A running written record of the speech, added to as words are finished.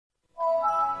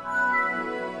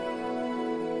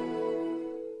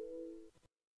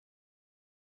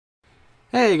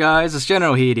Hey guys, it's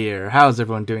Generalkidd here. How's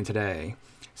everyone doing today?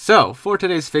 So, for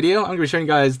today's video, I'm going to be showing you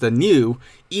guys the new,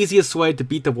 easiest way to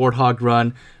beat the Warthog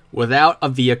Run without a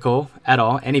vehicle at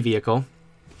all, any vehicle,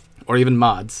 or even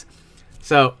mods.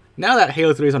 So, now that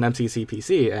Halo 3 is on MCC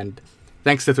PC, and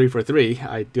thanks to 343,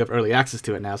 I do have early access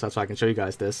to it now, so that's why I can show you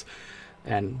guys this.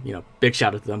 And, you know, big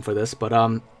shout out to them for this. But,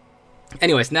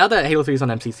 anyways, now that Halo 3 is on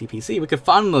MCC PC, we could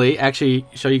finally actually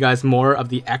show you guys more of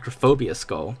the Acrophobia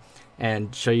skull,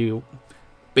 and show you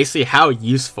basically how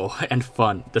useful and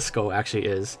fun the skull actually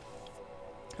is.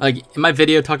 Like in my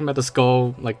video talking about the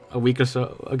skull like a week or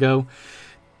so ago,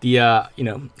 the you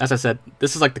know, as I said,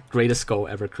 this is like the greatest skull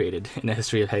ever created in the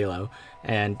history of Halo,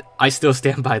 and I still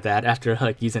stand by that after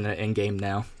like using it in game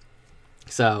now.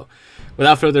 So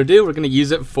without further ado, we're gonna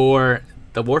use it for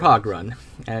the Warthog Run,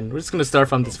 and we're just gonna start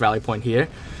from this rally point here.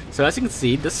 So as you can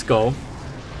see, this skull,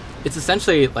 it's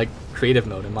essentially like creative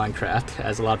mode in Minecraft,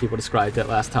 as a lot of people described it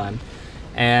last time.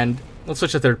 And we'll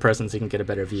switch to third person so you can get a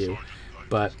better view.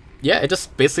 But yeah, it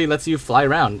just basically lets you fly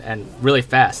around, and really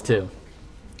fast too.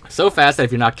 So fast that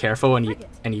if you're not careful and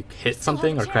you hit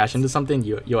something or crash into something,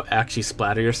 you'll actually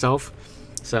splatter yourself.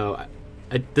 So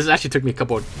this actually took me a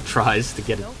couple of tries to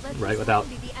get it right without,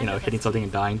 you know, hitting something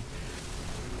and dying.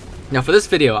 Now for this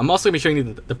video, I'm also going to be showing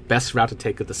you the best route to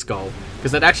take with the skull,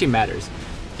 because that actually matters.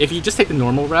 If you just take the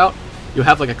normal route, you'll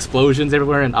have like explosions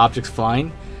everywhere and objects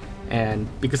flying, and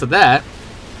because of that,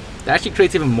 that actually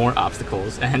creates even more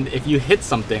obstacles, and if you hit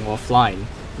something while flying,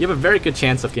 you have a very good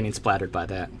chance of getting splattered by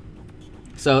that.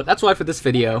 So that's why for this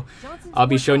video, I'll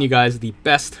be showing you guys the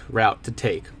best route to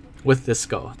take with this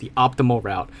skull, the optimal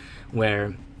route,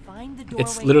 where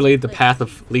it's literally the path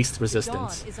of least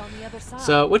resistance.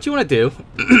 So what you want to do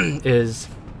is,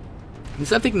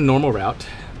 instead of taking the normal route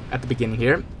at the beginning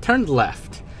here, turn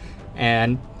left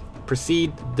and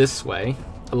proceed this way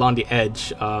along the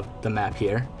edge of the map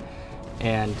here,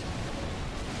 and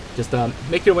just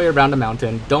make your way around the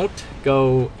mountain. Don't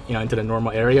go, you know, into the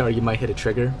normal area, or you might hit a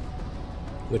trigger,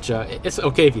 which it's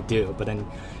okay if you do, but then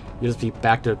you'll just be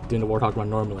back to doing the Warthog Run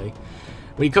normally.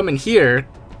 When you come in here,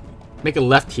 make a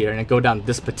left here and go down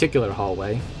this particular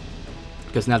hallway,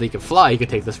 because now that you can fly, you can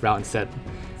take this route instead.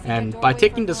 And by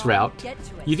taking this route,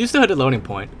 you do still hit a loading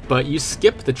point, but you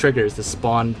skip the triggers to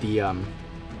spawn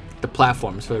the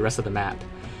platforms for the rest of the map.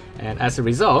 And as a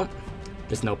result,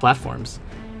 there's no platforms.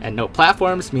 And no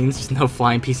platforms means there's no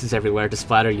flying pieces everywhere to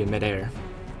splatter you midair.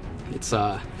 It's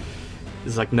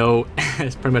like no,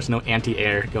 it's pretty much no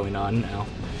anti-air going on now.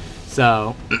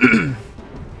 So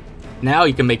now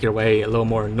you can make your way a little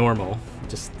more normal,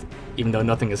 just even though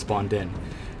nothing is spawned in.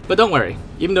 But don't worry,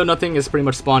 even though nothing is pretty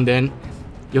much spawned in,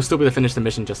 you'll still be able to finish the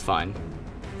mission just fine.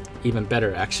 Even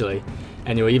better, actually.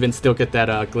 And you'll even still get that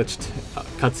glitched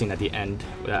cutscene at the end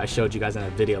that I showed you guys in a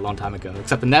video a long time ago.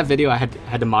 Except in that video, I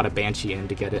had to mod a Banshee in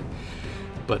to get it.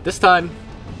 But this time,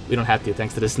 we don't have to,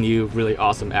 thanks to this new, really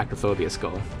awesome Acrophobia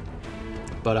skull.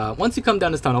 But once you come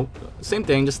down this tunnel, same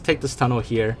thing, just take this tunnel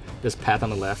here, this path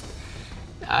on the left.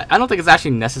 I don't think it's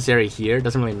actually necessary here, it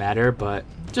doesn't really matter, but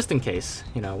just in case,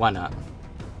 you know, why not?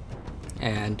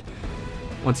 And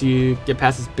once you get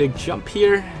past this big jump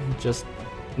here, just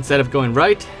instead of going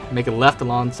right, make a left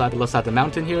alongside the left side of the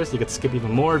mountain here, so you could skip even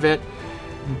more of it.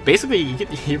 Basically,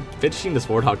 you're finishing this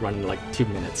Warthog Run in like 2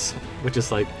 minutes, which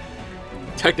is like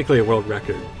technically a world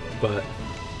record, but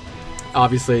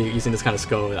obviously using this kind of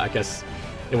skull, I guess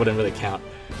it wouldn't really count.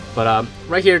 But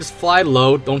right here, just fly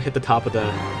low, don't hit the top of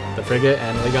the frigate,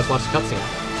 and let you guys watch the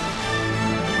cutscene.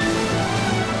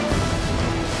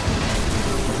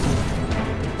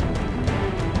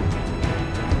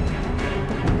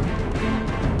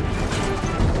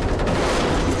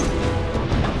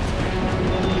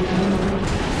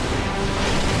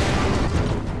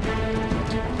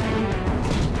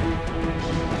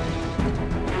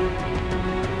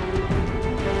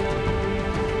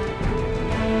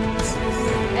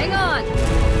 Hang on!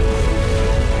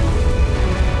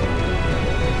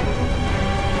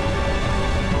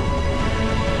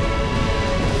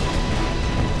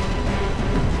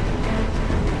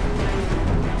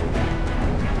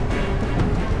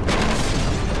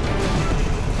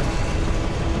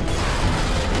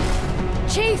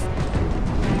 Chief!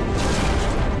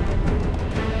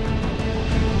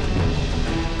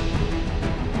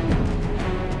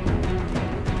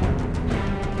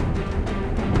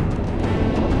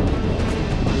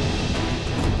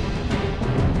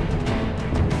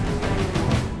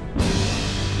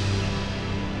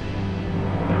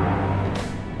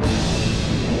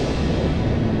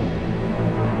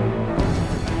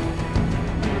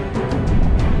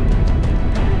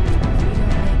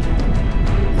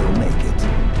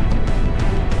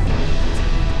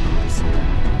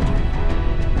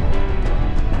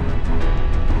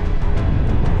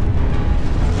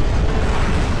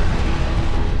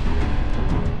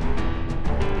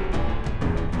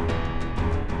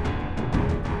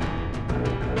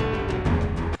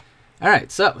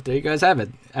 Alright, so there you guys have it.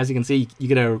 As you can see, you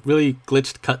get a really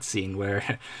glitched cutscene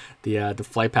where the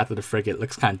flight path of the frigate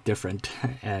looks kind of different,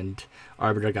 and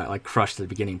Arbiter got like crushed at the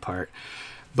beginning part.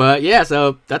 But yeah,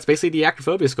 so that's basically the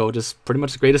Acrophobia skull, just pretty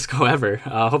much the greatest skull ever.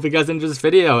 Hope you guys enjoyed this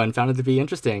video and found it to be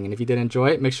interesting. And if you did enjoy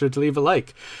it, make sure to leave a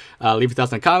like. Leave your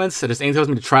thoughts in the comments. If there's anything tells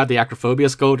me to try out the Acrophobia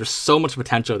skull, there's so much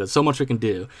potential. There's so much we can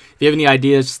do. If you have any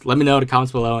ideas, just let me know in the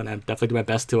comments below, and I'll definitely do my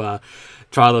best to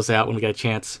try those out when we get a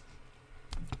chance.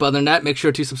 But other than that, make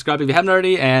sure to subscribe if you haven't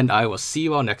already, and I will see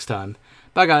you all next time.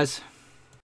 Bye, guys.